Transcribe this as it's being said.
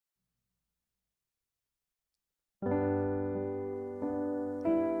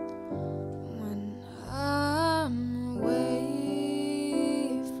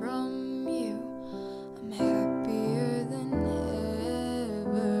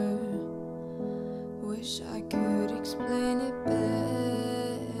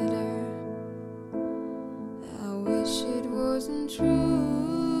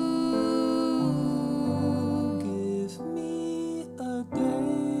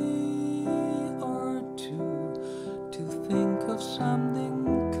something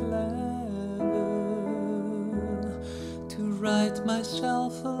clever, to write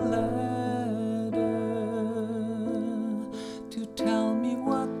myself a letter, to tell me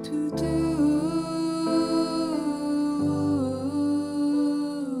what to do.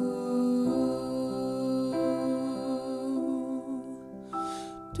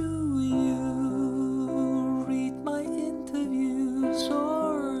 Do you read my interviews,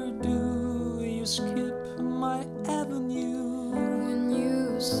 or do you skip my avenue? When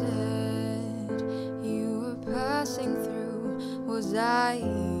you said you were passing through, was I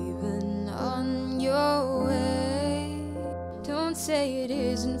even on your way? Don't say it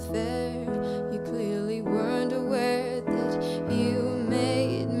isn't fair, you clearly weren't aware that you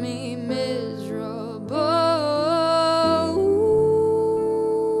made me miserable.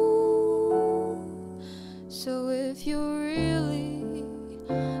 So if you really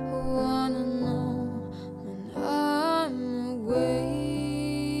wanna know when I'm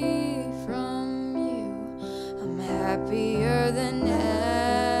away from you, I'm happier than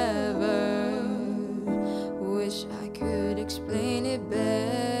ever. Wish I could explain it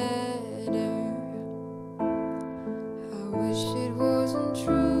better. I wish it wasn't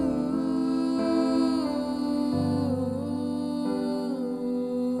true.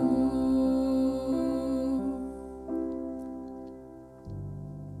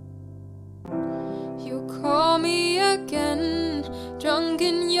 You call me again, drunk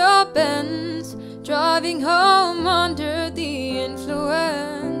in your Benz, driving home under the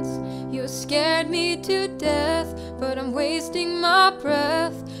influence. You scared me to death, but I'm wasting my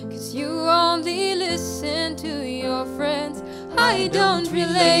breath, 'cause you only listen to your friends. I don't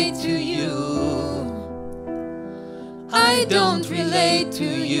relate to you, I don't relate to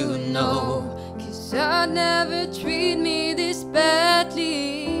you, no, 'cause I'd never treat me this badly.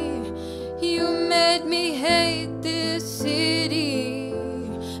 You made me hate this city,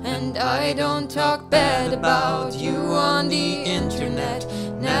 and I don't talk bad about you on the internet.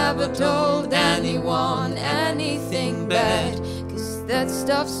 Never told anyone anything bad, 'cause that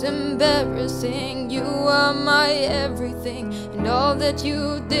stuff's embarrassing. You are my everything, and all that you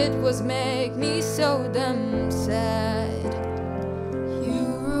did was make me so damn sad. You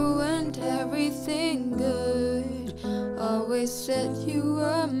ruined everything good, always said you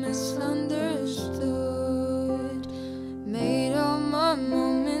were misunderstood, made all my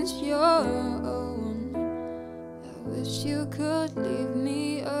moments your own. I wish you could leave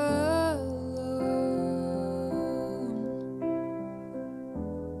me alone.